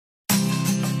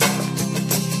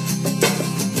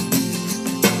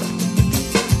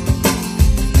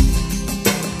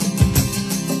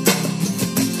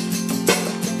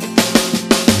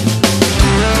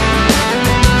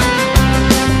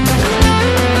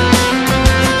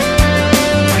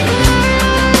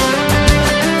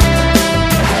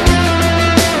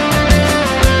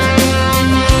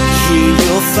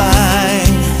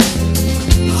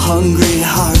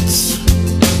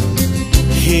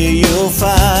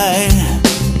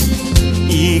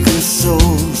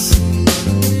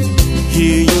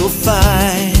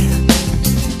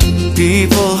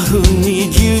people who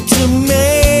need you to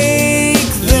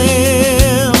make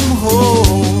them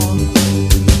whole.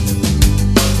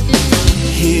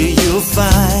 Here you'll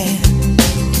find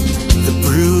the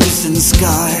bruised and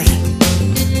scarred,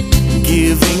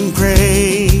 giving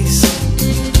praise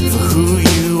for who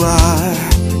you are.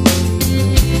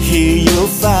 Here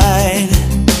you'll find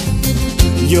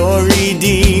your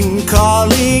redeemed,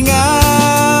 calling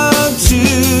out to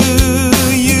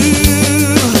you.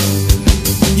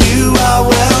 You are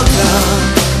welcome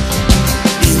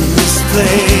in this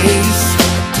place.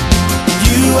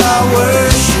 You are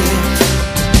worshipped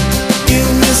in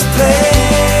this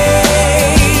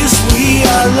place. We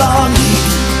are longing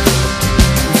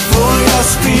for your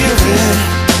spirit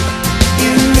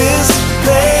in this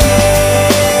place.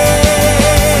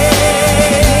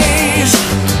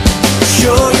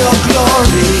 Show your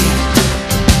glory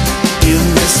in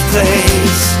this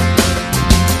place.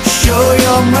 Show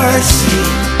your mercy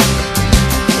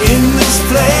in this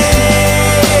place.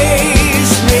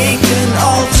 Make an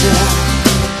altar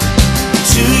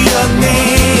to your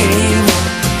name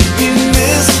in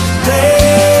this place.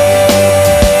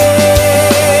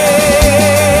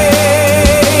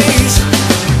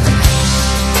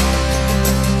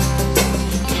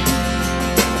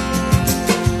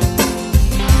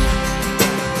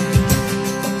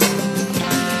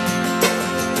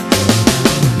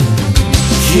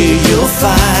 Here you'll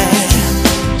find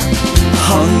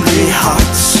hungry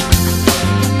hearts.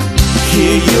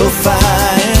 Here you'll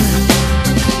find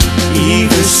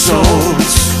eager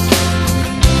souls.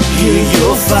 Here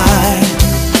you'll find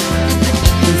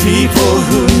people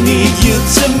who need you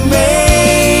to make